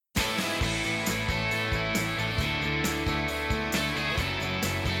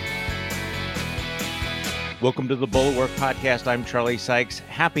Welcome to the Bulwark Podcast. I'm Charlie Sykes.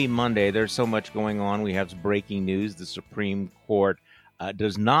 Happy Monday. There's so much going on. We have some breaking news. The Supreme Court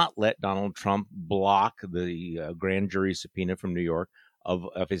does not let Donald Trump block the grand jury subpoena from New York of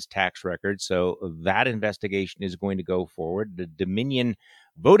his tax record. So that investigation is going to go forward. The Dominion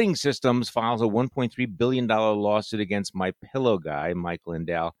Voting Systems files a $1.3 billion lawsuit against my pillow guy, Mike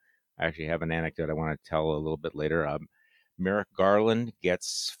Lindell. I actually have an anecdote I want to tell a little bit later. Merrick Garland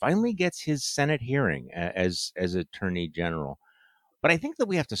finally gets his Senate hearing as Attorney General. But I think that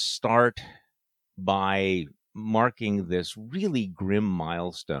we have to start by marking this really grim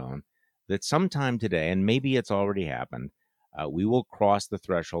milestone that sometime today, and maybe it's already happened, we will cross the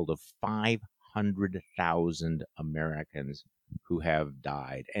threshold of 500,000 Americans who have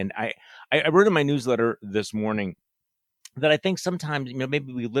died. And I wrote in my newsletter this morning that I think sometimes,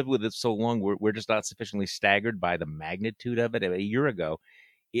 maybe we live with it so long, we're just not sufficiently staggered by the magnitude of it. A year ago,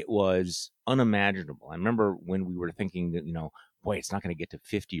 it was unimaginable. I remember when we were thinking that, boy, it's not going to get to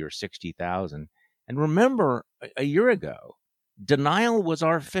 50 or 60,000. And remember, a year ago, denial was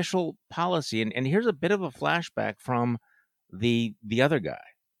our official policy. And here's a bit of a flashback from the other guy.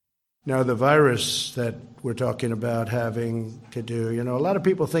 Now, the virus that we're talking about having to do, a lot of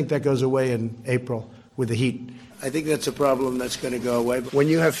people think that goes away in April with the heat. I think that's a problem that's going to go away. But when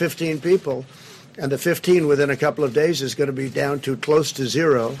you have 15 people, and the 15 within a couple of days is going to be down to close to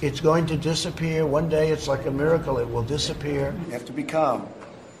zero, it's going to disappear. One day it's like a miracle. It will disappear. You have to be calm.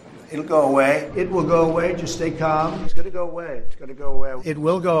 It'll go away. It will go away. Just stay calm. It's going to go away. It's going to go away. It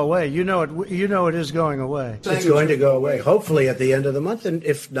will go away. You know it is going away. It's going to go away, hopefully at the end of the month. And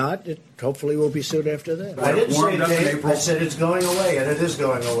if not, it hopefully will be soon after that. I didn't say it. I said it's going away, and it is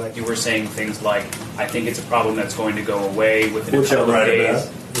going away. You were saying things like, I think it's a problem that's going to go away within a couple of days.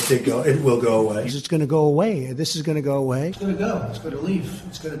 It will go away. It's going to go away. This is going to go away. It's going to go. It's going to leave.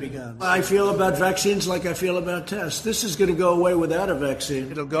 It's going to be gone. I feel about vaccines like I feel about tests. This is going to go away without a vaccine.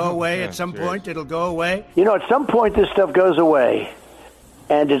 It'll go away at some point. It'll go away. At some point this stuff goes away,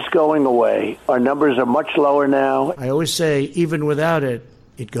 and it's going away. Our numbers are much lower now. I always say, even without it,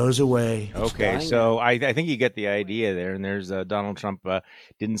 it goes away. Okay, so I think you get the idea there. And there's Donald Trump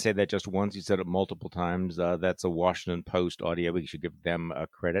didn't say that just once. He said it multiple times. That's a Washington Post audio. We should give them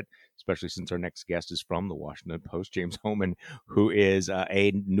credit, especially since our next guest is from the Washington Post, James Hohmann, who is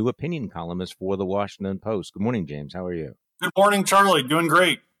a new opinion columnist for the Washington Post. Good morning, James. How are you? Good morning, Charlie. Doing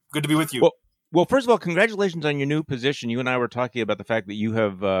great. Good to be with you. Well, first of all, congratulations on your new position. You and I were talking about the fact that you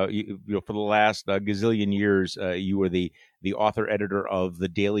have, for the last gazillion years, you were the author editor of the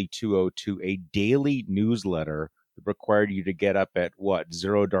Daily 202, a daily newsletter that required you to get up at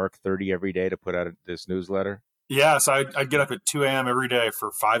 0:30 every day to put out this newsletter. Yes, I'd get up at 2 a.m. every day for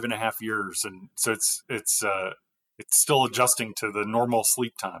 5.5 years, and so it's still adjusting to the normal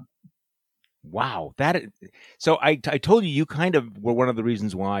sleep time. Wow. So I told you kind of were one of the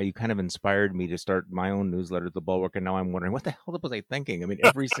reasons why you kind of inspired me to start my own newsletter, The Bulwark. And now I'm wondering, what the hell was I thinking? I mean,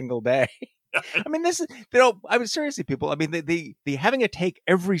 every single day. I mean, this is, I mean, seriously, people, I mean, the having a take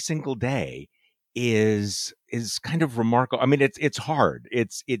every single day is kind of remarkable. I mean, it's hard.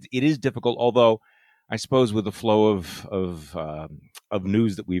 It is difficult, although I suppose with the flow of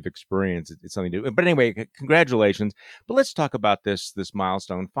news that we've experienced, it's something to do. But anyway, congratulations. But let's talk about this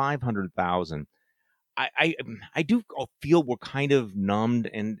milestone, 500,000. I do feel we're kind of numbed,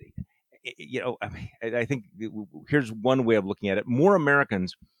 and I think here's one way of looking at it: more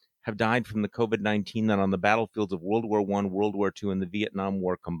Americans have died from the COVID-19 than on the battlefields of World War I, World War II, and the Vietnam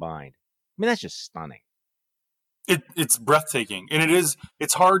War combined. I mean, that's just stunning. It's breathtaking, and it's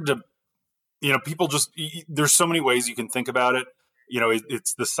hard to. People there's so many ways you can think about it.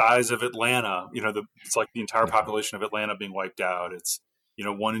 It's the size of Atlanta. It's like the entire population of Atlanta being wiped out. It's,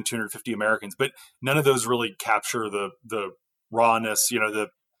 1 in 250 Americans, but none of those really capture the rawness, the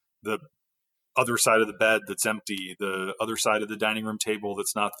other side of the bed that's empty, the other side of the dining room table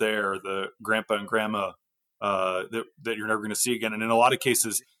that's not there, the grandpa and grandma that you're never going to see again. And in a lot of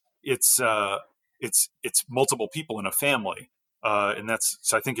cases, it's multiple people in a family.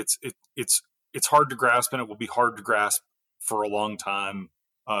 So I think it's hard to grasp, and it will be hard to grasp for a long time,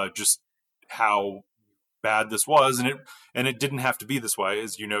 just how bad this was. And it didn't have to be this way,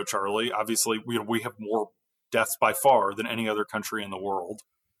 as you know, Charlie. Obviously, we have more deaths by far than any other country in the world.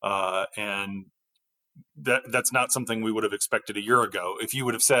 And that's not something we would have expected a year ago. If you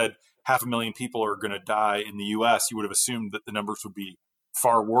would have said 500,000 people are going to die in the U.S., you would have assumed that the numbers would be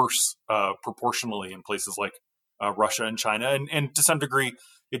far worse proportionally in places like Russia and China. And to some degree,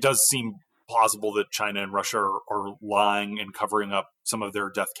 it does seem plausible that China and Russia are lying and covering up some of their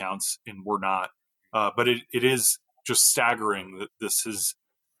death counts, and we're not. But it is just staggering that this has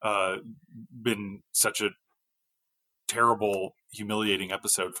been such a terrible, humiliating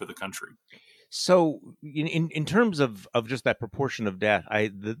episode for the country. So in terms of just that proportion of death,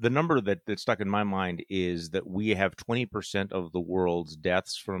 the number that stuck in my mind is that we have 20% of the world's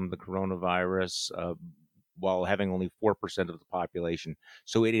deaths from the coronavirus, while having only 4% of the population.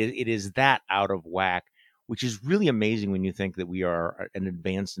 So it is that out of whack, which is really amazing when you think that we are an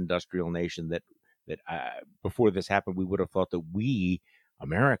advanced industrial nation. That before this happened, we would have thought that we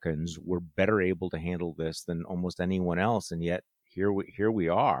Americans were better able to handle this than almost anyone else, and yet here we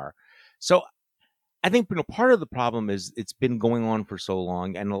are. So I think part of the problem is it's been going on for so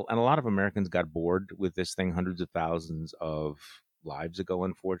long, and a lot of Americans got bored with this thing hundreds of thousands of lives ago,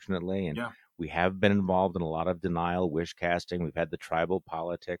 unfortunately. And we have been involved in a lot of denial, wish casting. We've had the tribal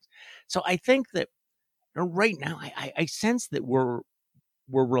politics. So I think that right now, I sense that we're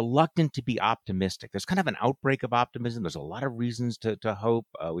reluctant to be optimistic. There's kind of an outbreak of optimism. There's a lot of reasons to hope.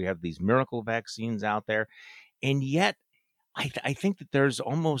 We have these miracle vaccines out there, and yet I think that there's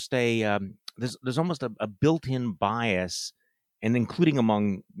almost there's almost a built-in bias, and including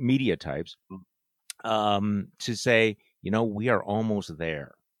among media types, to say, we are almost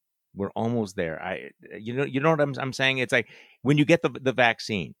there. We're almost there. You know what I'm saying? It's like when you get the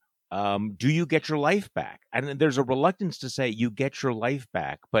vaccine, do you get your life back? And there's a reluctance to say you get your life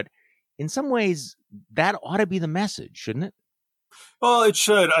back, but in some ways that ought to be the message, shouldn't it? Well, it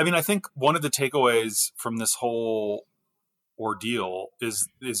should. I mean, I think one of the takeaways from this whole ordeal is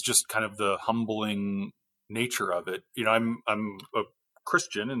just kind of the humbling nature of it. I'm a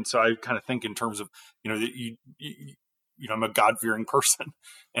Christian, and so I kind of think in terms of that I'm a God-fearing person,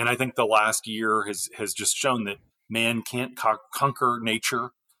 and I think the last year has just shown that man can't conquer nature.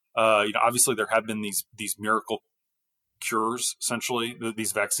 Obviously there have been these miracle cures. Essentially,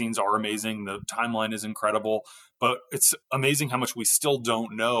 these vaccines are amazing. The timeline is incredible, but it's amazing how much we still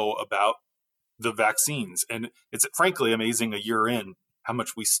don't know about the vaccines. And it's frankly amazing a year in how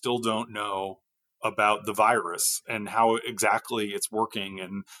much we still don't know about the virus and how exactly it's working,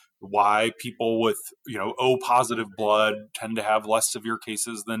 and why people with, O positive blood tend to have less severe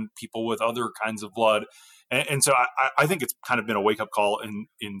cases than people with other kinds of blood. And so I think it's kind of been a wake up call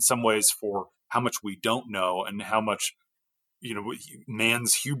in some ways for how much we don't know, and how much,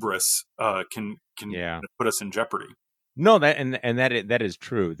 man's hubris can put us in jeopardy. No, that is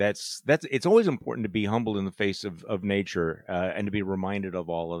true. That's it's always important to be humble in the face of nature, and to be reminded of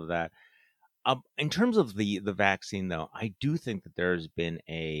all of that. In terms of the vaccine, though, I do think that there's been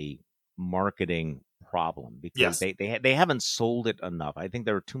a marketing problem, because they haven't sold it enough. I think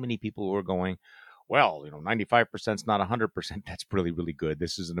there are too many people who are going, well, 95% is not 100%. That's really, really good.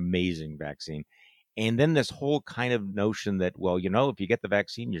 This is an amazing vaccine. And then this whole kind of notion that, well, if you get the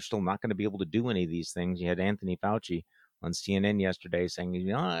vaccine, you're still not going to be able to do any of these things. You had Anthony Fauci on CNN yesterday saying,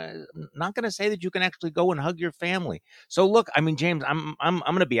 I'm not going to say that you can actually go and hug your family. So look, I mean, James, I'm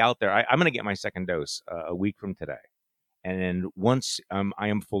going to be out there. I'm going to get my second dose a week from today, and once I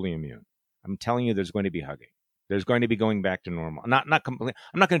am fully immune, I'm telling you, there's going to be hugging. There's going to be going back to normal. Not completely.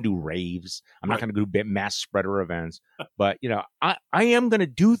 I'm not going to do raves. I'm not going to do mass spreader events. But I am going to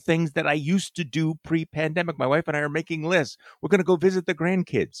do things that I used to do pre-pandemic. My wife and I are making lists. We're going to go visit the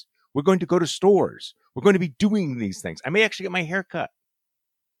grandkids. We're going to go to stores. We're going to be doing these things. I may actually get my hair cut.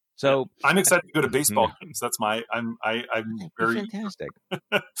 So I'm excited to go to baseball games. That's I'm very fantastic.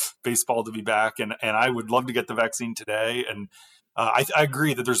 Baseball to be back, and I would love to get the vaccine today. And I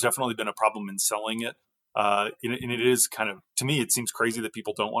agree that there's definitely been a problem in selling it. And it is kind of, to me, it seems crazy that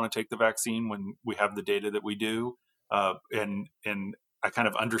people don't want to take the vaccine when we have the data that we do. And I kind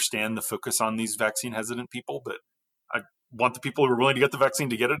of understand the focus on these vaccine hesitant people, but I want the people who are willing to get the vaccine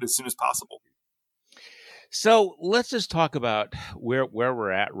to get it as soon as possible. So let's just talk about where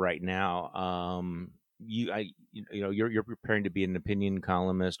we're at right now. You're preparing to be an opinion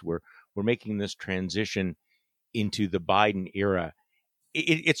columnist. We're making this transition into the Biden era.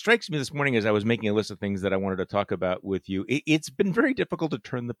 It strikes me this morning as I was making a list of things that I wanted to talk about with you. It's been very difficult to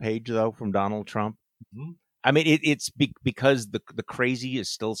turn the page, though, from Donald Trump. Mm-hmm. I mean, it's because the crazy is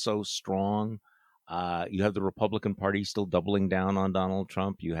still so strong. You have the Republican Party still doubling down on Donald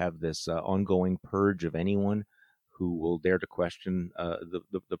Trump. You have this ongoing purge of anyone who will dare to question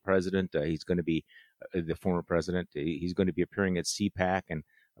the president. He's going to be the former president. He's going to be appearing at CPAC and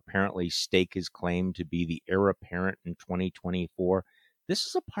apparently stake his claim to be the heir apparent in 2024. This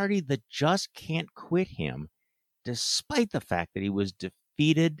is a party that just can't quit him, despite the fact that he was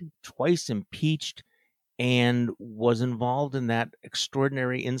defeated, twice impeached, and was involved in that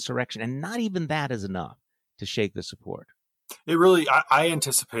extraordinary insurrection. And not even that is enough to shake the support. It really, I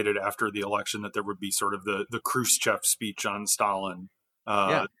anticipated after the election that there would be sort of the Khrushchev speech on Stalin.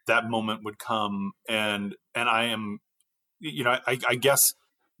 That moment would come. And I am I guess,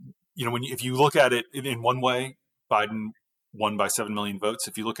 if you look at it in one way, Biden won by 7 million votes.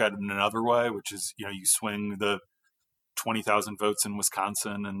 If you look at it in another way, which is, you swing the 20,000 votes in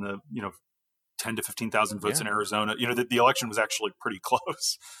Wisconsin and the, 10 to 15,000 votes in Arizona, the election was actually pretty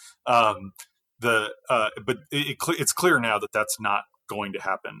close. But it's clear now that that's not going to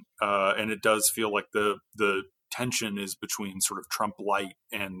happen. And it does feel like the tension is between sort of Trump light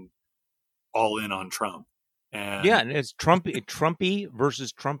and all in on Trump. And it's Trumpy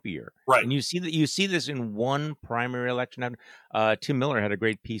versus Trumpier, right? And you see this in one primary election. Tim Miller had a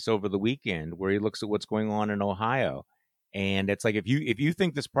great piece over the weekend where he looks at what's going on in Ohio, and it's like if you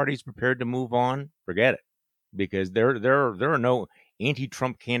think this party's prepared to move on, forget it, because there are no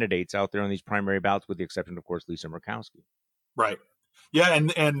anti-Trump candidates out there on these primary ballots, with the exception, of course, Lisa Murkowski. Right. Yeah,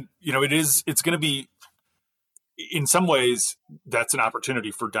 and it's going to be, in some ways, that's an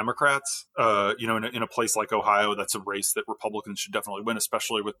opportunity for Democrats. In a place like Ohio, that's a race that Republicans should definitely win,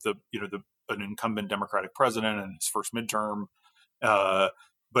 especially with an incumbent Democratic president and his first midterm.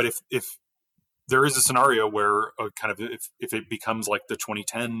 But if there is a scenario where if it becomes like the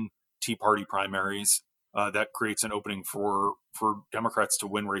 2010 Tea Party primaries, that creates an opening for Democrats to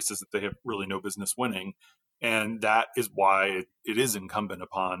win races that they have really no business winning. And that is why it is incumbent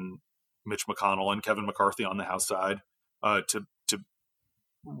upon Mitch McConnell and Kevin McCarthy on the House side to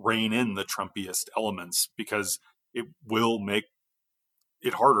rein in the Trumpiest elements, because it will make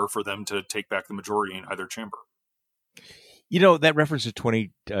it harder for them to take back the majority in either chamber. That reference to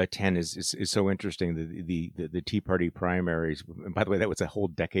 2010 is so interesting. The Tea Party primaries, and by the way, that was a whole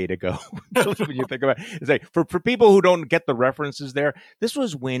decade ago. When you think about it, it's like for people who don't get the references there, this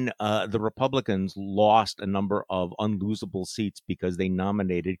was when the Republicans lost a number of unlosable seats because they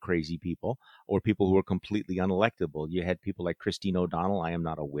nominated crazy people or people who were completely unelectable. You had people like Christine O'Donnell, I am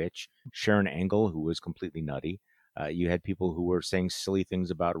not a witch, Sharon Engel, who was completely nutty. You had people who were saying silly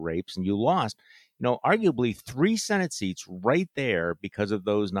things about rapes, and you lost, arguably 3 Senate seats right there because of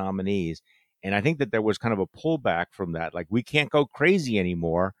those nominees. And I think that there was kind of a pullback from that. Like, we can't go crazy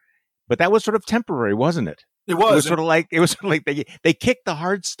anymore. But that was sort of temporary, wasn't it? It was sort of like they kicked the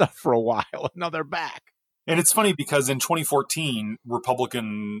hard stuff for a while, and now they're back. And it's funny because in 2014,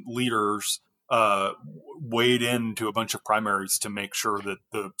 Republican leaders weighed into a bunch of primaries to make sure that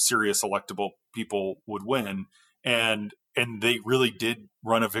the serious electable people would win. And they really did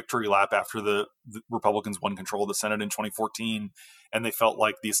run a victory lap after the Republicans won control of the Senate in 2014. And they felt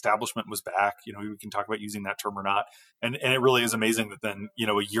like the establishment was back. We can talk about using that term or not. And it really is amazing that then,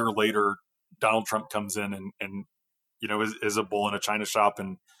 a year later, Donald Trump comes in and is a bull in a china shop.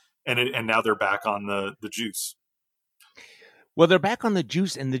 And now they're back on the juice. Well, they're back on the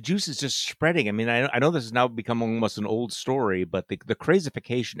juice, and the juice is just spreading. I mean, I know this has now become almost an old story, but the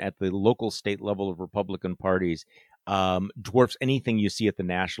crazification at the local, state level of Republican parties dwarfs anything you see at the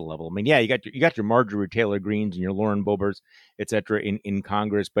national level. I mean, yeah, you got your Marjorie Taylor Greenes and your Lauren Boeberts, et cetera, in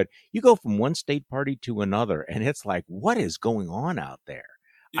Congress, but you go from one state party to another, and it's like, what is going on out there?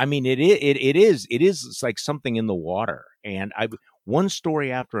 I mean, it is like something in the water, and one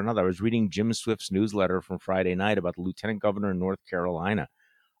story after another. I was reading Jim Swift's newsletter from Friday night about the lieutenant governor in North Carolina,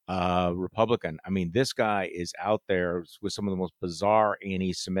 Republican. I mean, this guy is out there with some of the most bizarre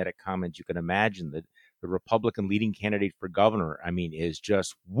anti-Semitic comments you can imagine. The Republican leading candidate for governor, I mean, is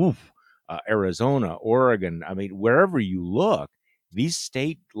just woof. Arizona, Oregon. I mean, wherever you look, these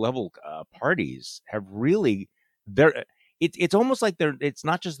state level parties have really it's almost like it's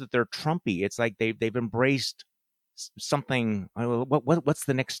not just that they're Trumpy. It's like they've embraced something. What's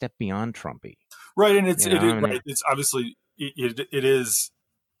the next step beyond Trumpy? Right, and it's obviously it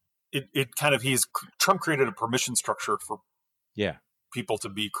kind of Trump created a permission structure for people to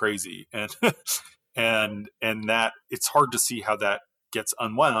be crazy, and and that it's hard to see how that gets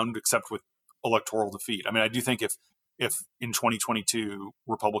unwound except with electoral defeat. I mean, I do think if in 2022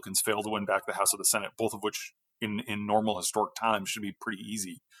 Republicans fail to win back the House of the Senate, both of which in normal historic times should be pretty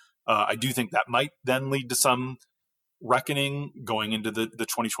easy, I do think that might then lead to some reckoning going into the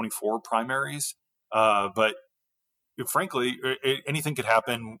 2024 primaries. But frankly, anything could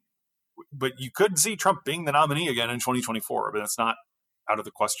happen. But you could see Trump being the nominee again in 2024. But that's not out of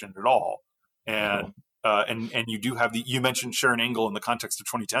the question at all. And you do have you mentioned Sharon Engel in the context of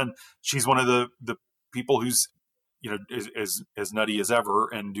 2010. She's one of the people who's as nutty as ever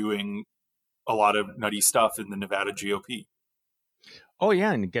and doing a lot of nutty stuff in the Nevada GOP. Oh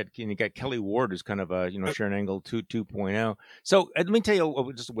yeah, and you got Kelly Ward, who's kind of a Sharon Engel 2.0. So let me tell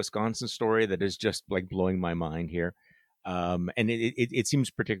you just a Wisconsin story that is just like blowing my mind here, and it seems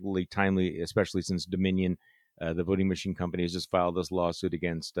particularly timely, especially since Dominion, the voting machine company, has just filed this lawsuit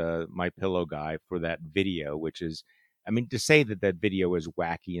against My Pillow guy for that video, which is I mean, to say that that video is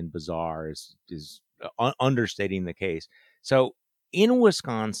wacky and bizarre is understating the case. So in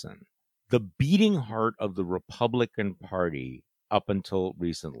Wisconsin, the beating heart of the Republican Party up until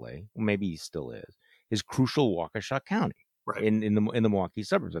recently, maybe he still is crucial Waukesha County. Right. In the Milwaukee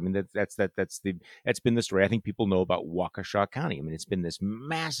suburbs. I mean, that's been the story. I think people know about Waukesha County. I mean, it's been this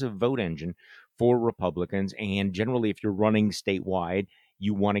massive vote engine for Republicans, and generally, if you're running statewide,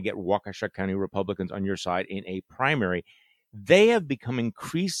 you want to get Waukesha County Republicans on your side in a primary. They have become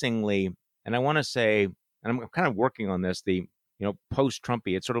increasingly, and I want to say, and I'm kind of working on this,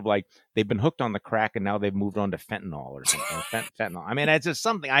 post-Trumpy, it's sort of like they've been hooked on the crack and now they've moved on to fentanyl or something. Fentanyl. I mean, it's just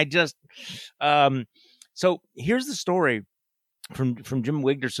something so here's the story from Jim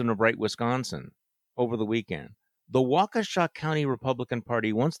Wigderson of Wright, Wisconsin over the weekend. The Waukesha County Republican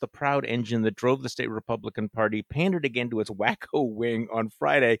Party, once the proud engine that drove the state Republican Party, pandered again to its wacko wing on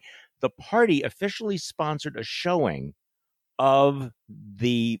Friday. The party officially sponsored a showing of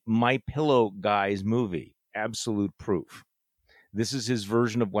the My Pillow Guys movie, Absolute Proof. This is his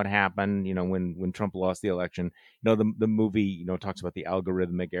version of what happened, when Trump lost the election. The movie, talks about the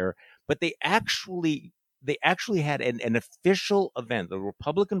algorithmic error, but they actually had an official event. The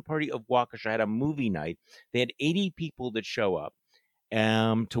Republican Party of Waukesha had a movie night. They had 80 people that show up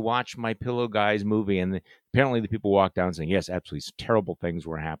to watch My Pillow Guys movie. And apparently the people walked down saying, yes, absolutely terrible things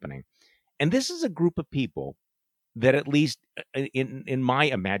were happening. And this is a group of people that, at least in my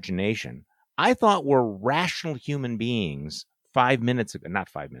imagination, I thought were rational human beings 5 minutes ago, not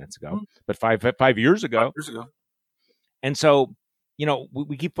 5 minutes ago, but 5 years ago. 5 years ago. And so,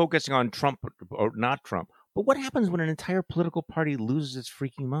 we keep focusing on Trump or not Trump, but what happens when an entire political party loses its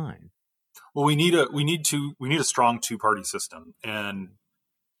freaking mind? Well, we need a strong two-party system, and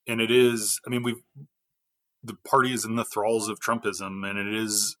it is. I mean, the party is in the thralls of Trumpism, and it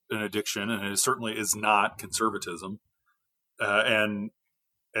is an addiction, and it certainly is not conservatism. The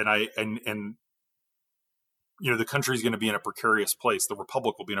country is going to be in a precarious place. The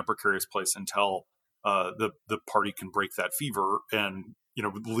Republic will be in a precarious place until the party can break that fever, and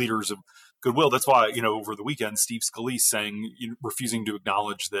leaders of goodwill. That's why over the weekend, Steve Scalise saying, refusing to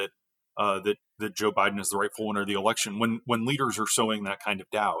acknowledge that Joe Biden is the rightful winner of the election. When leaders are sowing that kind of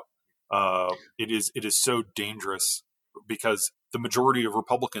doubt, it is so dangerous, because the majority of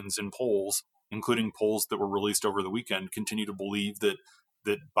Republicans in polls, including polls that were released over the weekend, continue to believe that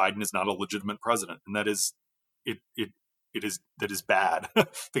Biden is not a legitimate president, and that is bad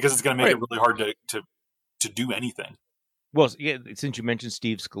because it's going to make it really hard to do anything. Well, yeah, since you mentioned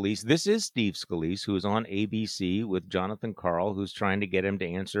Steve Scalise, this is Steve Scalise, who is on ABC with Jonathan Karl, who's trying to get him to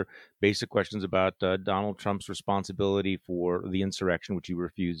answer basic questions about Donald Trump's responsibility for the insurrection, which he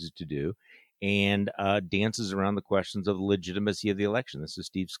refuses to do, and dances around the questions of the legitimacy of the election. This is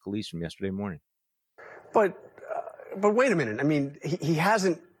Steve Scalise from yesterday morning. But wait a minute. I mean, he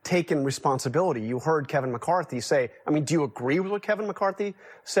hasn't taken responsibility. You heard Kevin McCarthy say, I mean, do you agree with what Kevin McCarthy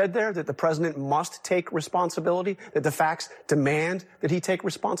said there, that the president must take responsibility, that the facts demand that he take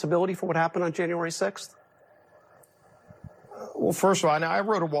responsibility for what happened on January 6th? Well, first of all, I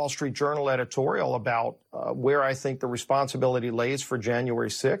wrote a Wall Street Journal editorial about where I think the responsibility lays for January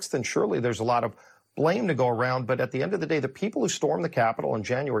 6th, and surely there's a lot of blame to go around, but at the end of the day, the people who stormed the Capitol on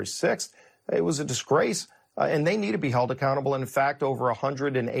January 6th, it was a disgrace. And they need to be held accountable. And in fact, over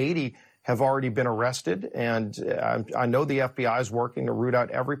 180 have already been arrested. And I know the FBI is working to root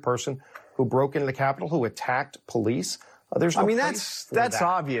out every person who broke into the Capitol, who attacked police. There's no that's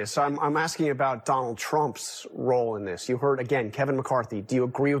obvious. I'm asking about Donald Trump's role in this. You heard, again, Kevin McCarthy. Do you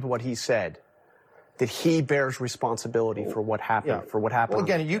agree with what he said, that he bears responsibility for what happened? Yeah. Well,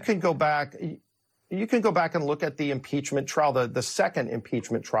 again, you can go back and look at the impeachment trial, the second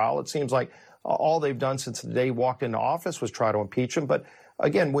impeachment trial. It seems like all they've done since the day he walked into office was try to impeach him. But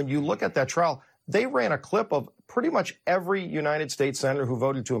again, when you look at that trial, they ran a clip of pretty much every United States senator who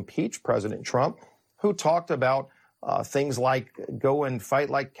voted to impeach President Trump, who talked about things like go and fight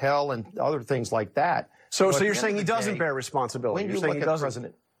like hell and other things like that. So you're saying he doesn't bear responsibility? When you look at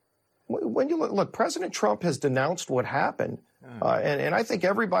President, look, President Trump has denounced what happened, and I think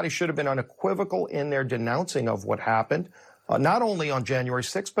everybody should have been unequivocal in their denouncing of what happened. Not only on January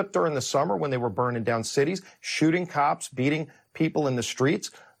 6th, but during the summer when they were burning down cities, shooting cops, beating people in the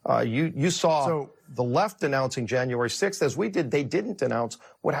streets. You saw the left denouncing January 6th. As we did, they didn't denounce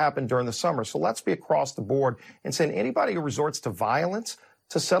what happened during the summer. So let's be across the board and saying anybody who resorts to violence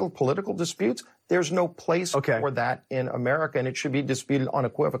to settle political disputes, there's no place for that in America, and it should be disputed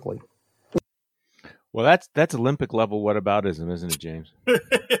unequivocally. Well, that's Olympic level whataboutism, isn't it, James?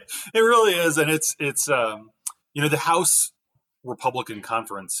 It really is, and it's the House Republican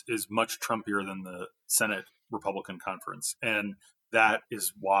conference is much Trumpier than the Senate Republican conference, and that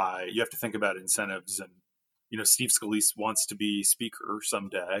is why you have to think about incentives. And Steve Scalise wants to be speaker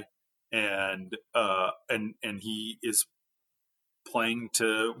someday, and he is playing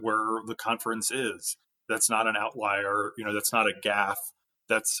to where the conference is. That's not an outlier. That's not a gaffe.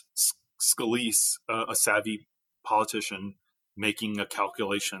 That's Scalise, a savvy politician, making a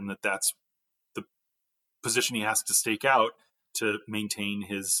calculation that's the position he has to stake out to maintain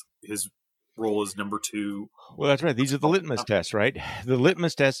his role as number two. Well, that's right. These are the litmus tests, right? The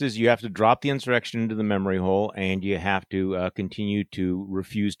litmus test is you have to drop the insurrection into the memory hole, and you have to continue to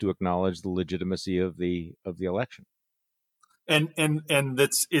refuse to acknowledge the legitimacy of the election. And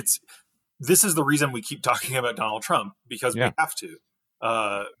this is the reason we keep talking about Donald Trump, because we have to.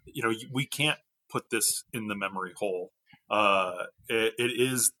 We can't put this in the memory hole. It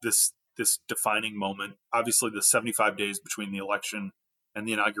is this defining moment. Obviously, the 75 days between the election and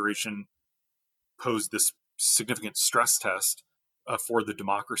the inauguration posed this significant stress test for the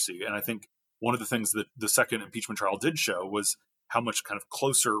democracy. And I think one of the things that the second impeachment trial did show was how much kind of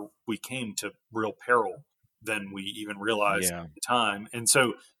closer we came to real peril than we even realized at the time. And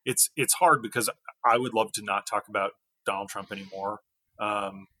so it's hard, because I would love to not talk about Donald Trump anymore.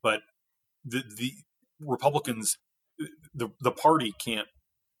 But the Republicans, the party can't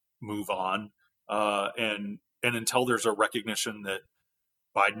move on. And until there's a recognition that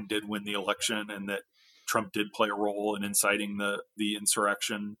Biden did win the election and that Trump did play a role in inciting the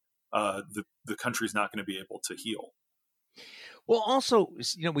insurrection, the country's not going to be able to heal. Well, also,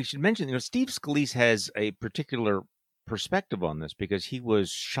 we should mention, Steve Scalise has a particular perspective on this, because he was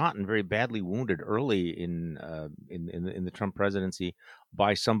shot and very badly wounded early in the Trump presidency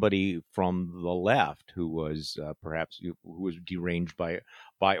by somebody from the left who was who was deranged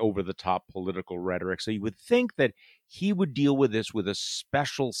by over the top political rhetoric. So you would think that he would deal with this with a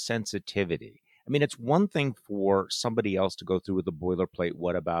special sensitivity. I mean, it's one thing for somebody else to go through with the boilerplate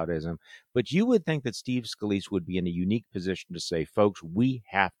whataboutism, but you would think that Steve Scalise would be in a unique position to say, folks, we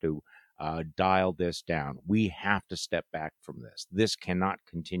have to dial this down. We have to step back from this. This cannot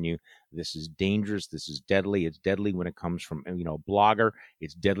continue. This is dangerous. This is deadly. It's deadly when it comes from a blogger.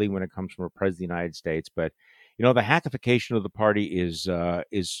 It's deadly when it comes from a president of the United States. But the hackification of the party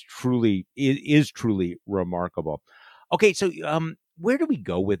is truly remarkable. Okay, so where do we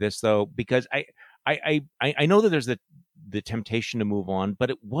go with this, though? Because I know that there's the temptation to move on, but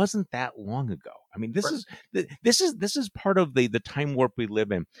it wasn't that long ago. I mean, this is part of the time warp we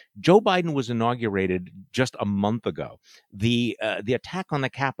live in. Joe Biden was inaugurated just a month ago. The attack on the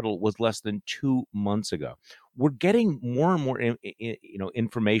Capitol was less than 2 months ago. We're getting more and more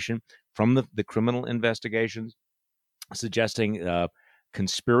information from the criminal investigations suggesting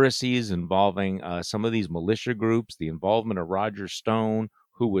conspiracies involving some of these militia groups, the involvement of Roger Stone,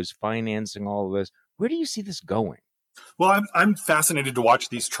 who was financing all of this. Where do you see this going? Well, I'm fascinated to watch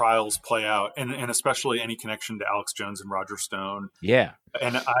these trials play out, and especially any connection to Alex Jones and Roger Stone. Yeah,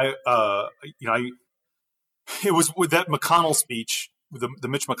 and it was with that McConnell speech, the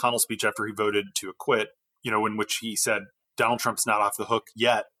Mitch McConnell speech after he voted to acquit, in which he said Donald Trump's not off the hook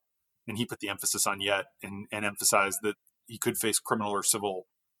yet, and he put the emphasis on yet, and emphasized that he could face criminal or civil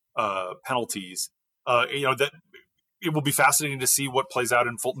penalties. That it will be fascinating to see what plays out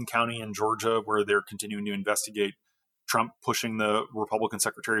in Fulton County in Georgia, where they're continuing to investigate Trump pushing the Republican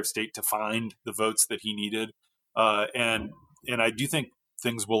Secretary of State to find the votes that he needed. And I do think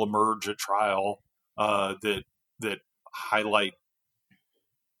things will emerge at trial that highlight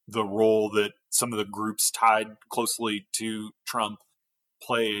the role that some of the groups tied closely to Trump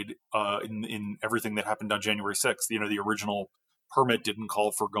played in everything that happened on January 6th. The original permit didn't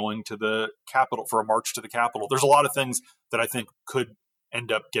call for going to the Capitol, for a march to the Capitol. There's a lot of things that I think could end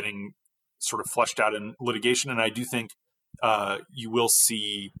up getting sort of fleshed out in litigation. And I do think you will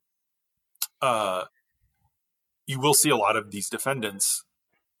see a lot of these defendants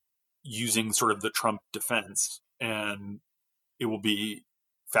using sort of the Trump defense, and it will be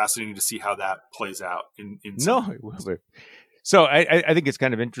fascinating to see how that plays out. It will be. So I think it's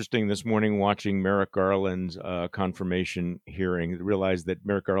kind of interesting this morning watching Merrick Garland's confirmation hearing, realize that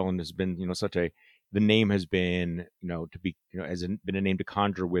Merrick Garland has been, the name has been, has been a name to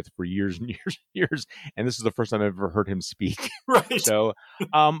conjure with for years and years and years. And this is the first time I've ever heard him speak. Right. So,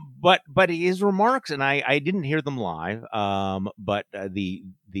 but his remarks, and I didn't hear them live, but the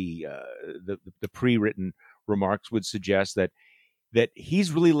pre-written remarks would suggest that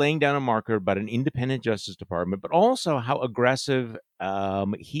he's really laying down a marker about an independent Justice Department, but also how aggressive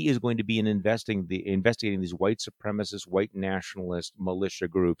he is going to be in investigating these white supremacist, white nationalist militia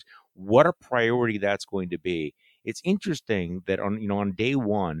groups. What a priority that's going to be. It's interesting that on day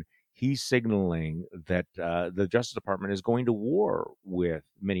one, he's signaling that the Justice Department is going to war with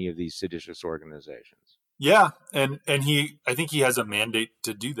many of these seditious organizations. Yeah, and I think he has a mandate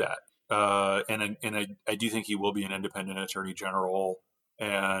to do that, and I do think he will be an independent attorney general,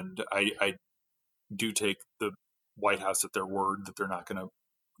 and I do take the White House at their word that they're not going to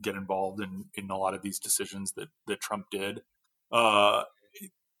get involved in a lot of these decisions that Trump did, and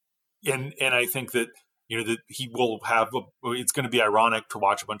I think that that he will have it's going to be ironic to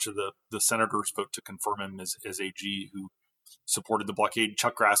watch a bunch of the senators vote to confirm him as AG who supported the blockade.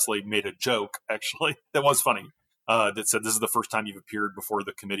 Chuck Grassley made a joke, actually, that was funny, that said, "This is the first time you've appeared before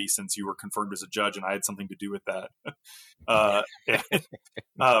the committee since you were confirmed as a judge, and I had something to do with that." I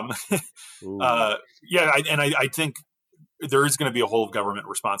think there is going to be a whole of government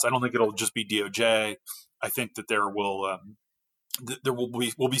response. I don't think it'll just be DOJ. I think that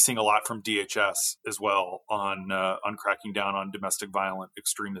we'll be seeing a lot from DHS as well on cracking down on domestic violent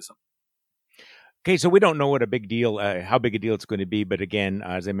extremism. Okay, so we don't know what a big deal, how big a deal it's going to be. But again,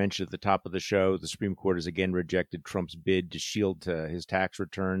 as I mentioned at the top of the show, the Supreme Court has again rejected Trump's bid to shield his tax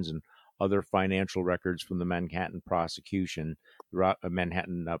returns and other financial records from the Manhattan prosecution,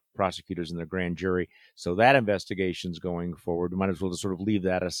 Manhattan prosecutors and the grand jury. So that investigation's going forward. We might as well just sort of leave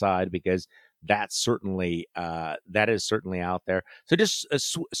that aside because that is certainly out there. So just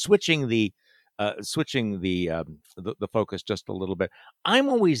switching the focus just a little bit. I'm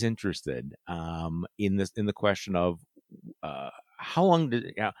always interested in the question of how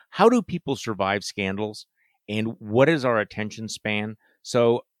do people survive scandals, and what is our attention span?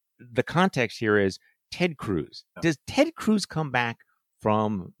 So the context here is Ted Cruz. Does Ted Cruz come back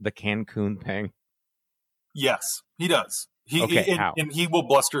from the Cancun thing? Yes, he does. How? And he will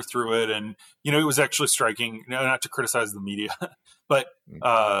bluster through it. And, it was actually striking, not to criticize the media, but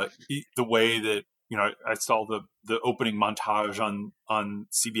the way that, I saw the opening montage on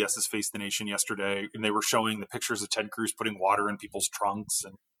CBS's Face the Nation yesterday, and they were showing the pictures of Ted Cruz putting water in people's trunks.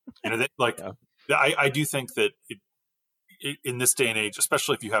 And, I do think that in this day and age,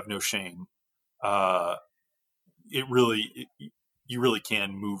 especially if you have no shame, you really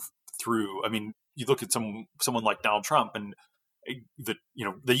can move through. I mean, you look at someone like Donald Trump, and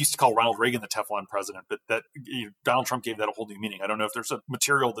they used to call Ronald Reagan the Teflon president, but Donald Trump gave that a whole new meaning. I don't know if there's a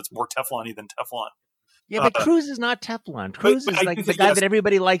material that's more Teflon-y than Teflon. Yeah, but Cruz is not Teflon. Cruz is like the guy that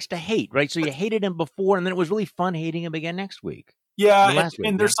everybody likes to hate, right? So you hated him before, and then it was really fun hating him again next week. Yeah,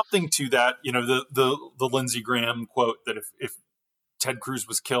 and there's something to that. The Lindsey Graham quote that if Ted Cruz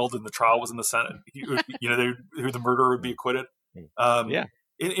was killed and the trial was in the Senate, who the murderer would be acquitted.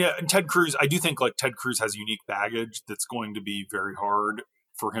 And Ted Cruz, I do think Ted Cruz has unique baggage that's going to be very hard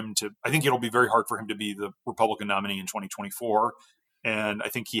for him to. I think it'll be very hard for him to be the Republican nominee in 2024. And I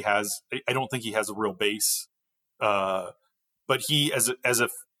think he has. I don't think he has a real base. But he, as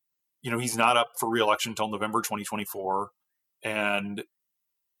if he's not up for re-election until November 2024, and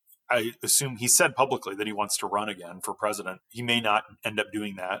I assume he said publicly that he wants to run again for president. He may not end up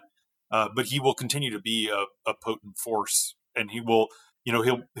doing that, but he will continue to be a potent force, and he will.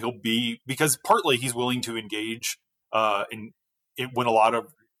 He'll be, because partly he's willing to engage when a lot of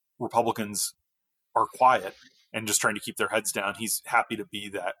Republicans are quiet and just trying to keep their heads down. He's happy to be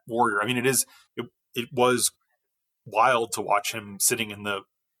that warrior. I mean, it was wild to watch him sitting in the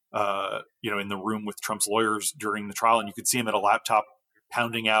in the room with Trump's lawyers during the trial, and you could see him at a laptop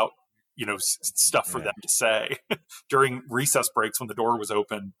pounding out stuff for them to say during recess breaks when the door was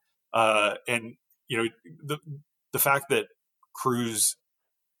open. And the fact that Cruz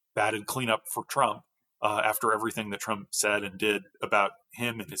batted cleanup for Trump after everything that Trump said and did about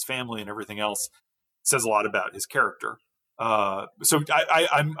him and his family and everything else says a lot about his character. So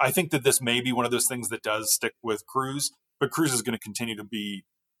I think that this may be one of those things that does stick with Cruz, but Cruz is going to continue to be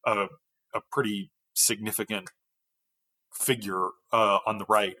a pretty significant figure on the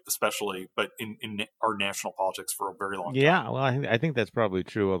right, especially, but in our national politics for a very long time. Yeah, well, I think that's probably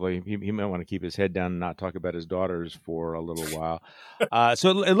true, although he might want to keep his head down and not talk about his daughters for a little while.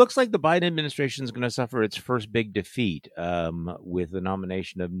 So it looks like the Biden administration is going to suffer its first big defeat with the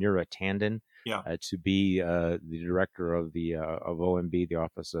nomination of Neera Tanden to be the director of of OMB, the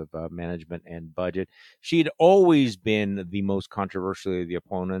Office of Management and Budget. She'd always been the most controversial of the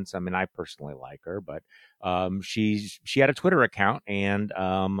opponents. I mean, I personally like her, but she had a Twitter account, and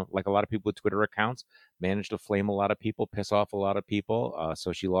like a lot of people with Twitter accounts, managed to flame a lot of people, piss off a lot of people.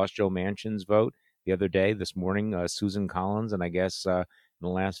 So she lost Joe Manchin's vote the other day. This morning, Susan Collins, and I guess in the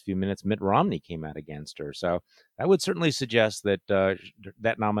last few minutes, Mitt Romney came out against her. So that would certainly suggest that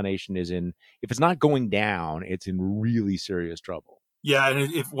that nomination is if it's not going down, it's in really serious trouble. Yeah,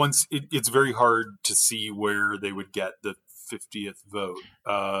 and it's very hard to see where they would get the 50th vote.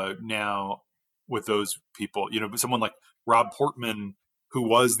 Now, with those people, someone like Rob Portman, who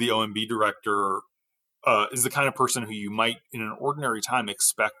was the OMB director, is the kind of person who you might, in an ordinary time,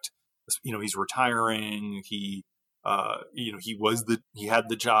 expect. He's retiring. He had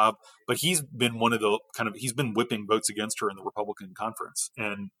the job, but he's been he's been whipping votes against her in the Republican conference,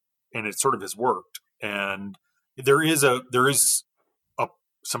 and it sort of has worked. And there is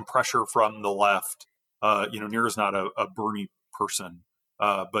some pressure from the left. Neera's not a Bernie person,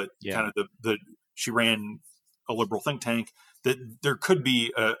 but kind of she ran a liberal think tank. That there could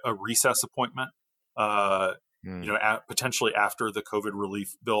be a recess appointment, potentially after the COVID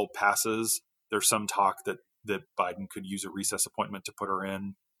relief bill passes. There's some talk that Biden could use a recess appointment to put her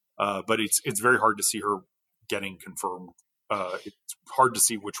in, but it's very hard to see her getting confirmed. It's hard to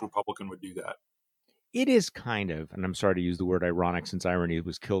see which Republican would do that. It is kind of, and I'm sorry to use the word ironic since irony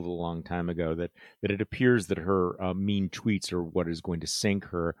was killed a long time ago, that it appears that her mean tweets are what is going to sink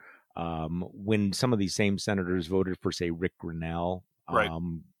her. When some of these same senators voted for, say, Rick Grinnell, right.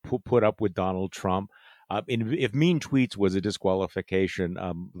 put up with Donald Trump. If mean tweets was a disqualification,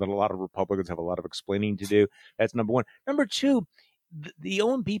 that a lot of Republicans have a lot of explaining to do. That's number one. Number two, the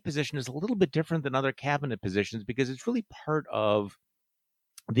OMB position is a little bit different than other cabinet positions because it's really part of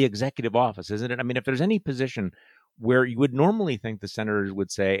the executive office, isn't it? I mean, if there's any position where you would normally think the senators would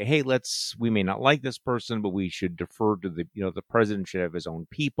say, hey, we may not like this person, but we should defer to the president should have his own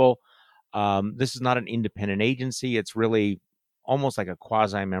people. This is not an independent agency. It's really almost like a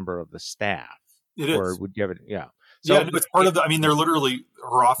quasi member of the staff. It or is. Would you have it? Yeah. So it's part of they're literally,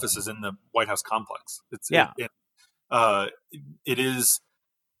 her office is in the White House complex. It is.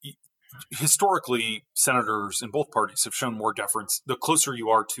 Historically, senators in both parties have shown more deference the closer you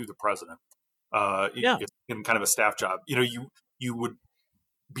are to the president. In kind of a staff job, you would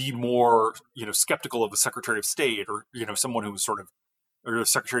be more, skeptical of a Secretary of State or someone who was sort of, or a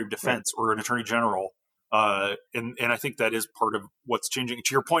Secretary of Defense or an Attorney General. And I think that is part of what's changing.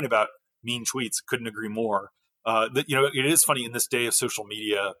 To your point about mean tweets, couldn't agree more. It is funny in this day of social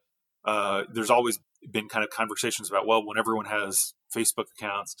media. There's always been kind of conversations about, well, when everyone has Facebook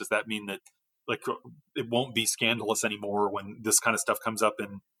accounts, does that mean that it won't be scandalous anymore when this kind of stuff comes up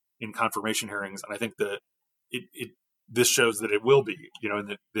in confirmation hearings? And I think that this shows that it will be,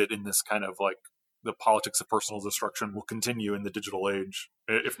 and that in this kind of the politics of personal destruction will continue in the digital age,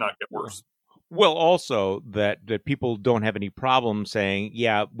 if not get worse. Well, also that people don't have any problem saying,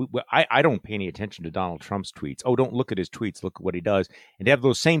 I don't pay any attention to Donald Trump's tweets. Oh, don't look at his tweets. Look at what he does. And to have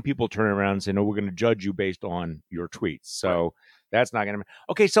those same people turn around and say, no, we're going to judge you based on your tweets. So that's not going to.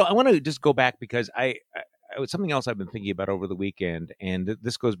 Okay, so I want to just go back because I something else I've been thinking about over the weekend, and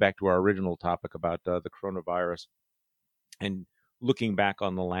this goes back to our original topic about the coronavirus and looking back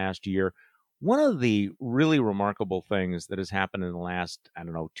on the last year. One of the really remarkable things that has happened in the last,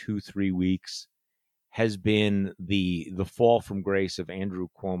 2-3 weeks has been the fall from grace of Andrew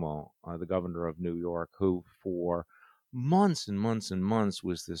Cuomo, the governor of New York, who for months and months and months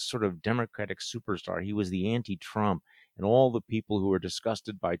was this sort of Democratic superstar. He was the anti-Trump, and all the people who were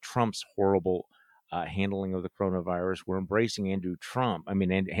disgusted by Trump's horrible handling of the coronavirus were embracing Andrew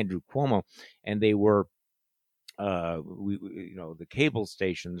Cuomo, and they were the cable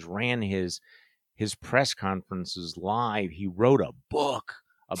stations ran his press conferences live. He wrote a book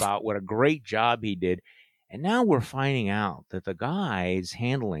about what a great job he did. And now we're finding out that the guy's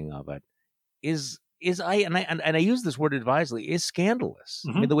handling of it is I use this word advisedly, is scandalous.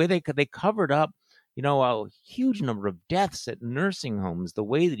 Mm-hmm. I mean, the way they covered up, a huge number of deaths at nursing homes, the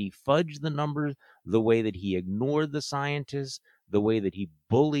way that he fudged the numbers, the way that he ignored the scientists, the way that he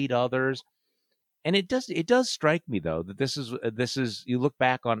bullied others. And it does strike me, though, that this is you look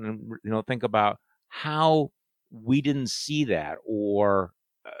back on and think about how we didn't see that, or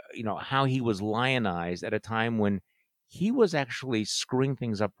how he was lionized at a time when he was actually screwing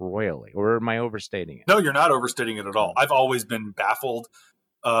things up royally. Or am I overstating it? No, you're not overstating it at all. I've always been baffled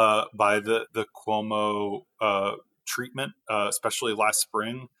by the Cuomo treatment, especially last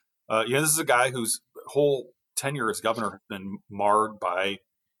spring. This is a guy whose whole tenure as governor has been marred by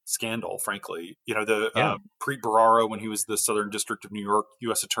scandal, frankly. Preet Bharara, when he was the Southern District of New York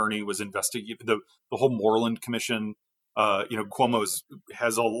U.S. Attorney, was investigating the whole Moreland Commission. Cuomo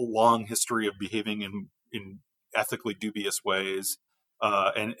has a long history of behaving in ethically dubious ways,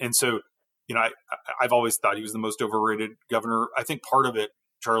 and so I've always thought he was the most overrated governor. I think part of it,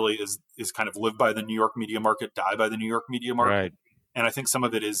 Charlie, is kind of live by the New York media market, die by the New York media market, right. And I think some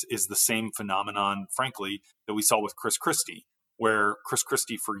of it is the same phenomenon, frankly, that we saw with Chris Christie, where Chris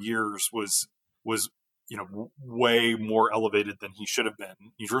Christie for years was way more elevated than he should have been.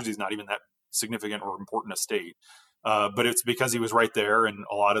 New Jersey's not even that significant or important a state. But it's because he was right there, and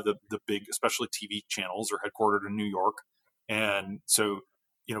a lot of the big, especially TV channels, are headquartered in New York, and so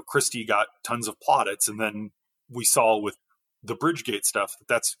Christie got tons of plaudits, and then we saw with the Bridgegate stuff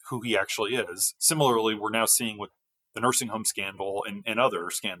that's who he actually is. Similarly, we're now seeing with the nursing home scandal and other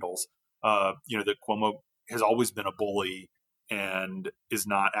scandals, that Cuomo has always been a bully and is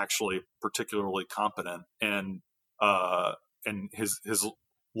not actually particularly competent, and has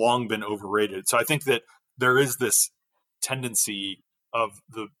long been overrated. So I think that there is this tendency of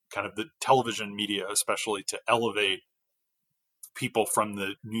the kind of the television media, especially, to elevate people from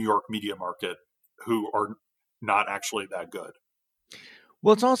the New York media market who are not actually that good.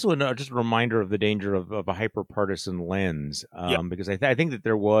 Well, it's also just a reminder of the danger of a hyper-partisan lens, because I think that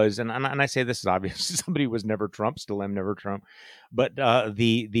there was, and I say this is obvious, somebody who was never Trump, still am never Trump, but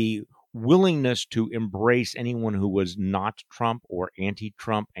the willingness to embrace anyone who was not Trump or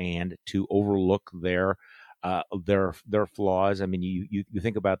anti-Trump and to overlook their flaws. I mean, you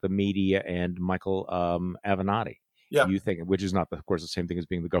think about the media and Michael Avenatti. Yeah. You think, which is not, of course, the same thing as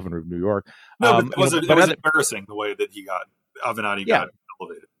being the governor of New York. No, but it was embarrassing the way that Avenatti got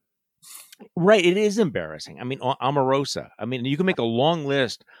elevated. Right, it is embarrassing. I mean, Omarosa. I mean, you can make a long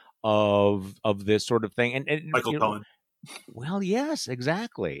list of this sort of thing. And Michael Cohen. Well, yes,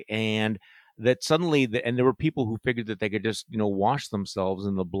 exactly. And that suddenly, and there were people who figured that they could just, wash themselves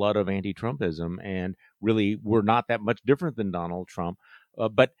in the blood of anti-Trumpism and really were not that much different than Donald Trump.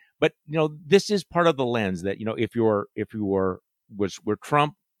 But this is part of the lens that, if were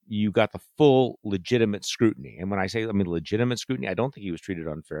Trump, you got the full legitimate scrutiny. And when I say, legitimate scrutiny, I don't think he was treated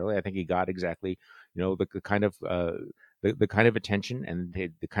unfairly. I think he got exactly, the kind of the kind of attention and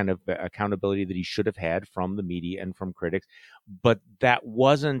the kind of accountability that he should have had from the media and from critics. But that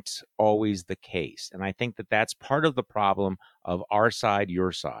wasn't always the case. And I think that that's part of the problem of our side,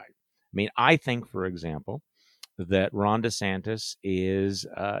 your side. I mean, I think, for example, that Ron DeSantis is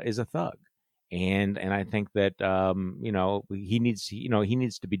a thug. And I think that he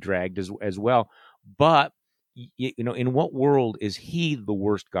needs to be dragged as well. But in what world is he the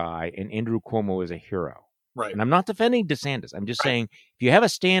worst guy and Andrew Cuomo is a hero? Right. And I'm not defending DeSantis. I'm just saying, if you have a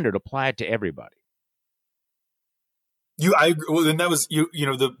standard, apply it to everybody. I agree. Well, then that was the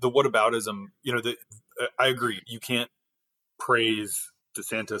whataboutism. I agree. You can't praise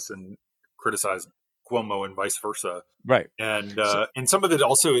DeSantis and criticize Cuomo and vice versa. Right. And some of it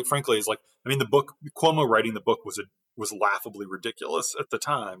also, frankly, is like, the book, Cuomo writing the book was laughably ridiculous at the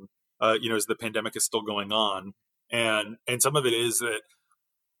time, as the pandemic is still going on. And some of it is that,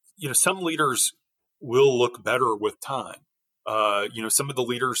 some leaders will look better with time. Some of the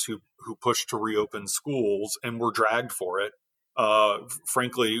leaders who pushed to reopen schools and were dragged for it,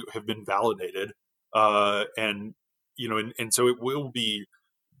 frankly, have been validated. And so it will be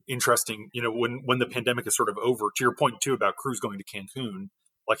interesting, when the pandemic is sort of over, to your point too about Cruz going to Cancun,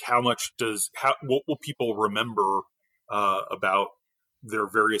 like what will people remember about their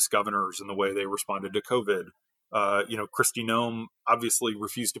various governors and the way they responded to COVID? Kristi Noem obviously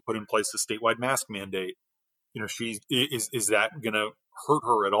refused to put in place a statewide mask mandate. Is that going to hurt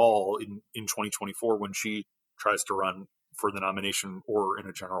her at all in 2024 when she tries to run for the nomination or in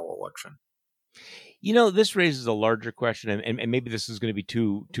a general election? This raises a larger question, and maybe this is going to be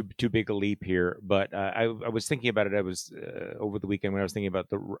too big a leap here. But I was thinking about it. I was over the weekend when I was thinking about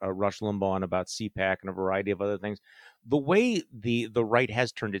the Rush Limbaugh and about CPAC and a variety of other things. The way the right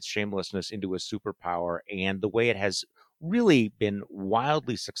has turned its shamelessness into a superpower, and the way it has really been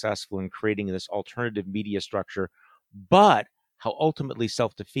wildly successful in creating this alternative media structure, but how ultimately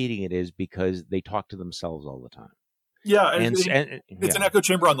self-defeating it is because they talk to themselves all the time. Yeah, it's an echo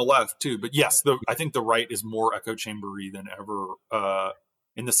chamber on the left too. But yes, I think the right is more echo chambery than ever,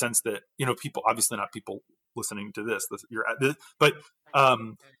 in the sense that people, obviously not people listening to this.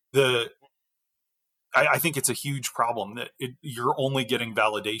 I think it's a huge problem that you're only getting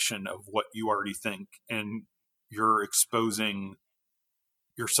validation of what you already think, and you're exposing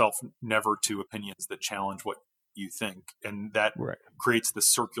yourself never to opinions that challenge what you think, and that creates this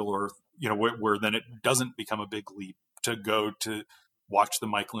circular, where then it doesn't become a big leap to go to watch the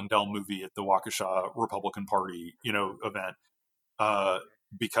Mike Lindell movie at the Waukesha Republican Party, event,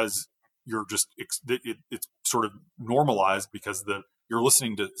 because you're just it's sort of normalized because you're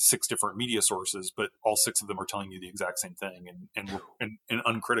listening to 6 different media sources, but all 6 of them are telling you the exact same thing, and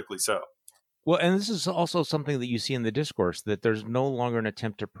uncritically so. Well, and this is also something that you see in the discourse, that there's no longer an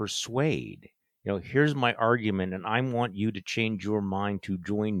attempt to persuade. Here's my argument, and I want you to change your mind to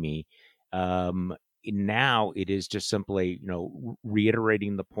join me. Now it is just simply,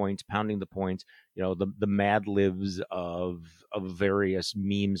 reiterating the points, pounding the points, the Mad Libs of various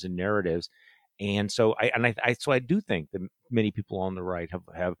memes and narratives. And so I do think that many people on the right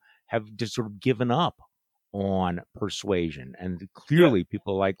have just sort of given up on persuasion, and clearly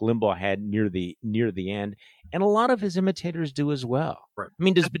people like Limbaugh had near the end, and a lot of his imitators do as well. Right. I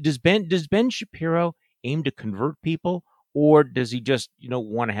mean, does Ben Shapiro aim to convert people, or does he just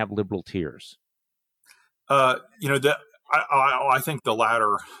want to have liberal tears? That I think the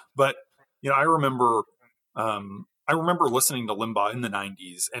latter, but I remember listening to Limbaugh in the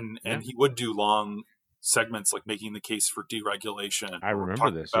 90s, and he would do long segments like making the case for deregulation. I remember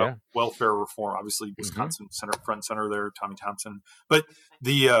this, yeah. Welfare reform, obviously Wisconsin front and center there, Tommy Thompson. But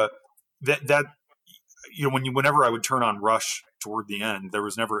the whenever I would turn on Rush toward the end, there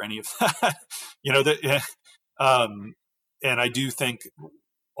was never any of that. And I do think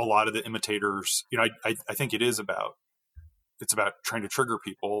a lot of the imitators, I think it's about trying to trigger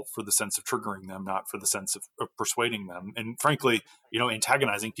people for the sense of triggering them, not for the sense of persuading them. And frankly,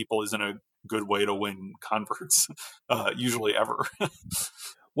 antagonizing people isn't a good way to win converts, usually ever.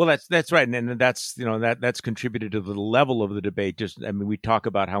 Well, that's right, and that's that's contributed to the level of the debate. We talk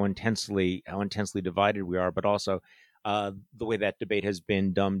about how intensely divided we are, but also the way that debate has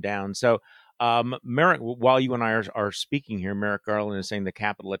been dumbed down. So, Merrick, while you and I are speaking here, Merrick Garland is saying the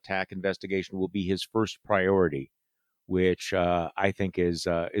Capitol attack investigation will be his first priority, which I think is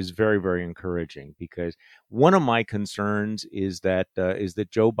very, very encouraging, because one of my concerns is that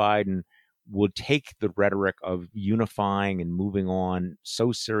Joe Biden would take the rhetoric of unifying and moving on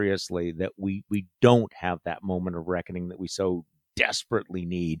so seriously that we don't have that moment of reckoning that we so desperately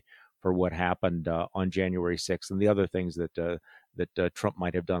need for what happened on January 6th and the other things that Trump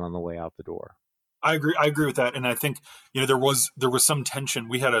might have done on the way out the door. I agree with that, and I think there was some tension.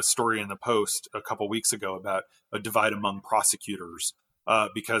 We had a story in the Post a couple weeks ago about a divide among prosecutors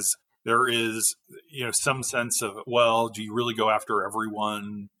because there is some sense of, well, do you really go after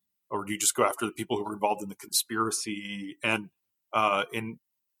everyone, or do you just go after the people who were involved in the conspiracy? And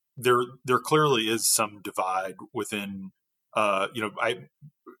there clearly is some divide within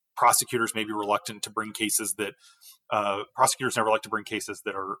prosecutors may be reluctant to bring cases that prosecutors never like to bring cases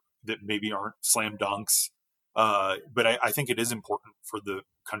that maybe aren't slam dunks. But I think it is important for the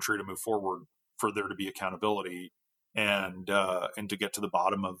country to move forward, for there to be accountability, and to get to the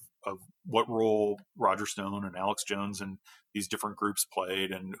bottom of what role Roger Stone and Alex Jones and these different groups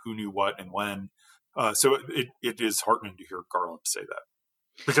played, and who knew what and when. So it is heartening to hear Garland say that,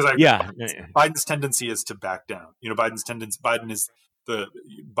 because Biden's tendency is to back down. Biden is the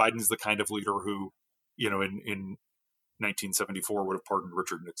kind of leader who, in 1974 would have pardoned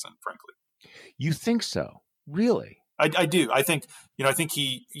Richard Nixon, frankly. You think so? Really? I do. I think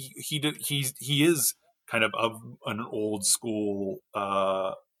he is kind of an old school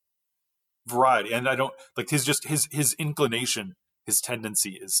variety, and I don't like his inclination. His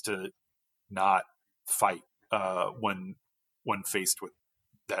tendency is to not fight when faced with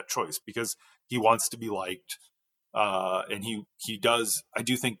that choice, because he wants to be liked, and he does. I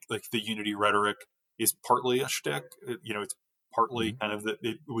do think like the unity rhetoric is partly a shtick. It's partly kind of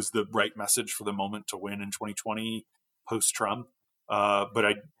it was the right message for the moment to win in 2020 post Trump. But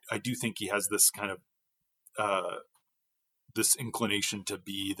I do think he has this kind of this inclination to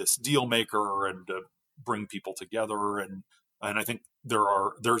be this deal maker and to bring people together, and I think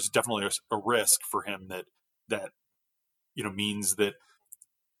there's definitely a risk for him that means that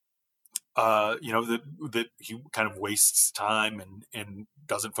that he kind of wastes time and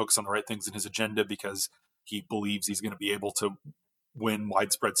doesn't focus on the right things in his agenda, because he believes he's going to be able to win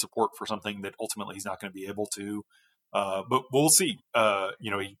widespread support for something that ultimately he's not going to be able to. But we'll see.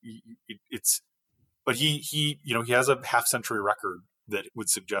 He has a half-century record that would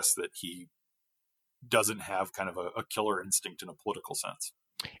suggest that he doesn't have kind of a killer instinct in a political sense.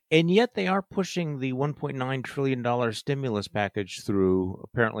 And yet they are pushing the $1.9 trillion stimulus package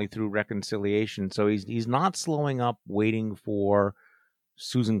apparently through reconciliation. So he's not slowing up waiting for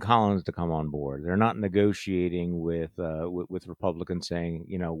Susan Collins to come on board. They're not negotiating with Republicans saying,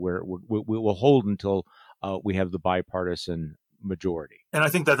 we'll hold until we have the bipartisan majority. And I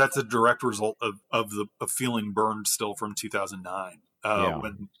think that's a direct result of feeling burned still from 2009,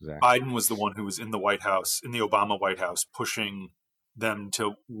 when exactly. Biden was the one who was in the White House, in the Obama White House, pushing them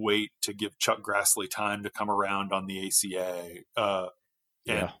to wait to give Chuck Grassley time to come around on the ACA.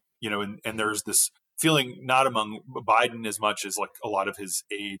 And there's this feeling not among Biden as much as like a lot of his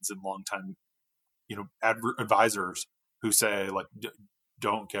aides and longtime, advisors who say like,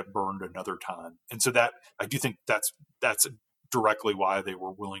 don't get burned another time. And so that I do think that's directly why they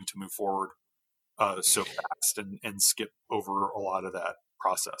were willing to move forward so fast and skip over a lot of that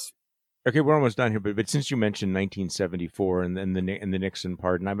process. Okay, we're almost done here, but since you mentioned 1974 and the Nixon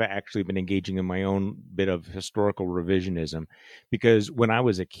pardon, I've actually been engaging in my own bit of historical revisionism, because when I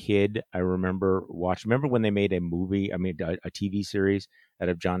was a kid, I remember when they made a movie, a TV series out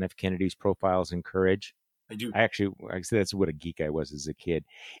of John F. Kennedy's Profiles in Courage. I do. I said that's what a geek I was as a kid,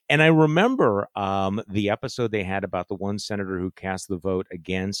 and I remember the episode they had about the one senator who cast the vote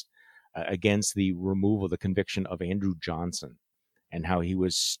against the removal, the conviction of Andrew Johnson, and how he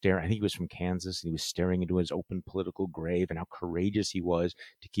was staring. I think he was from Kansas. And he was staring into his open political grave, and how courageous he was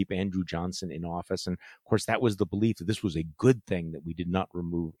to keep Andrew Johnson in office. And of course, that was the belief that this was a good thing that we did not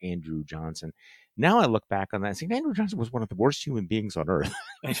remove Andrew Johnson. Now I look back on that and say Andrew Johnson was one of the worst human beings on earth.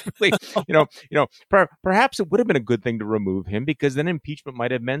 Perhaps it would have been a good thing to remove him, because then impeachment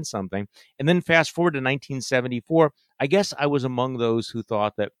might have meant something. And then fast forward to 1974, I guess I was among those who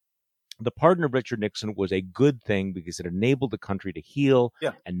thought that the pardon of Richard Nixon was a good thing because it enabled the country to heal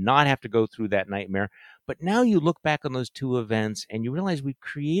and not have to go through that nightmare. But now you look back on those two events and you realize we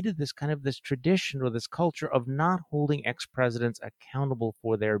created this tradition or this culture of not holding ex-presidents accountable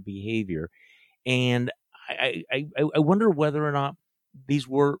for their behavior. And I wonder whether or not these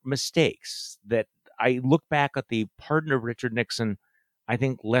were mistakes. That I look back at the pardon of Richard Nixon, I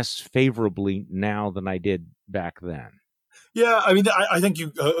think, less favorably now than I did back then. Yeah, I mean, I think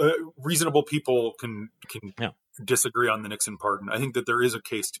reasonable people can disagree on the Nixon pardon. I think that there is a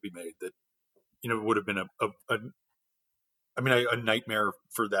case to be made that, it would have been a nightmare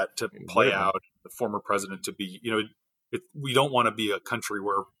for that to play out. The former president to be, we don't want to be a country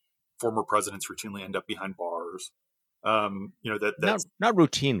where former presidents routinely end up behind bars. That's not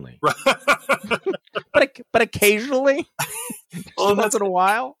routinely, but occasionally, once in a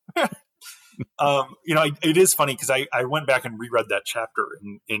while. It is funny because I went back and reread that chapter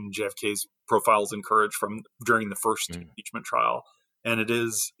in JFK's Profiles in Courage from during the first impeachment trial, and it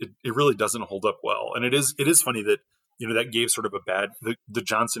really doesn't hold up well. And it is funny that that gave sort of the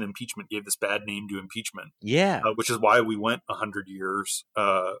Johnson impeachment gave this bad name to impeachment. Yeah, which is why we went 100 years,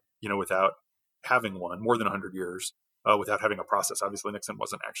 without having one, more than 100 years without having a process. Obviously, Nixon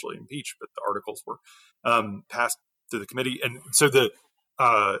wasn't actually impeached, but the articles were passed to the committee, and so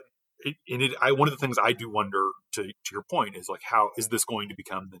one of the things I do wonder, to your point, is like, how is this going to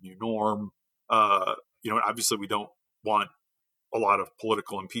become the new norm? Obviously we don't want a lot of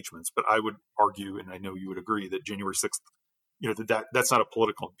political impeachments, but I would argue, and I know you would agree, that January 6th, that's not a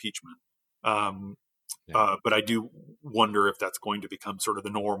political impeachment. But I do wonder if that's going to become sort of the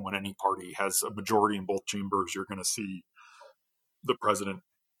norm when any party has a majority in both chambers. You're going to see the president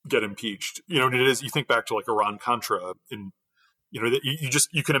get impeached. And it is, you think back to like Iran-Contra, and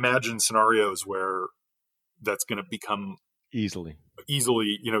you can imagine scenarios where that's going to become easily,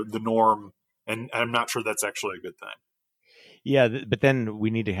 the norm. And I'm not sure that's actually a good thing. Yeah, but then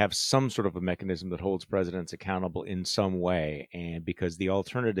we need to have some sort of a mechanism that holds presidents accountable in some way, and because the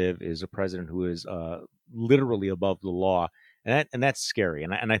alternative is a president who is literally above the law, and that's scary.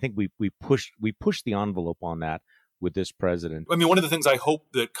 And I think we pushed the envelope on that with this president. I mean, one of the things I hope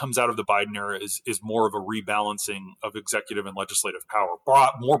that comes out of the Biden era is more of a rebalancing of executive and legislative power.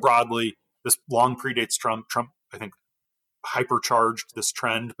 More broadly, this long predates Trump. Trump, I think, hypercharged this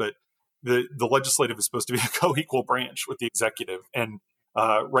trend, but the legislative is supposed to be a co-equal branch with the executive. And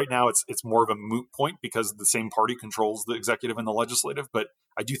right now it's more of a moot point because the same party controls the executive and the legislative. But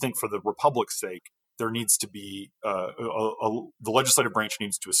I do think for the Republic's sake, there needs to be the legislative branch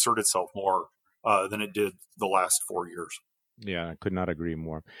needs to assert itself more than it did the last 4 years. Yeah, I could not agree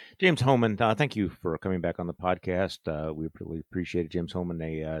more. James Hohmann, thank you for coming back on the podcast. We really appreciate it. James Hohmann,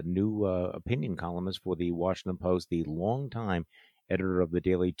 a new opinion columnist for the Washington Post, the longtime editor of the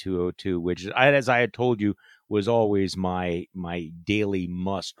Daily 202, which, as I had told you, was always my daily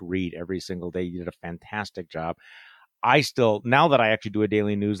must read every single day. You did a fantastic job. Now that I actually do a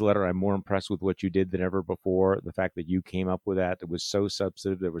daily newsletter, I'm more impressed with what you did than ever before. The fact that you came up with that, it was so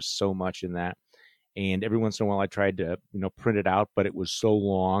substantive. There was so much in that. And every once in a while I tried to, print it out, but it was so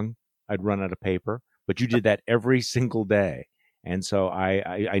long, I'd run out of paper. But you did that every single day. And so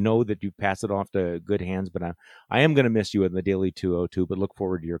I know that you pass it off to good hands, but I am going to miss you in the Daily 202, but look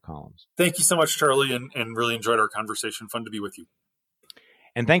forward to your columns. Thank you so much, Charlie, and really enjoyed our conversation. Fun to be with you.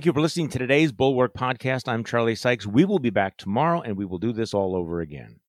 And thank you for listening to today's Bulwark Podcast. I'm Charlie Sykes. We will be back tomorrow, and we will do this all over again.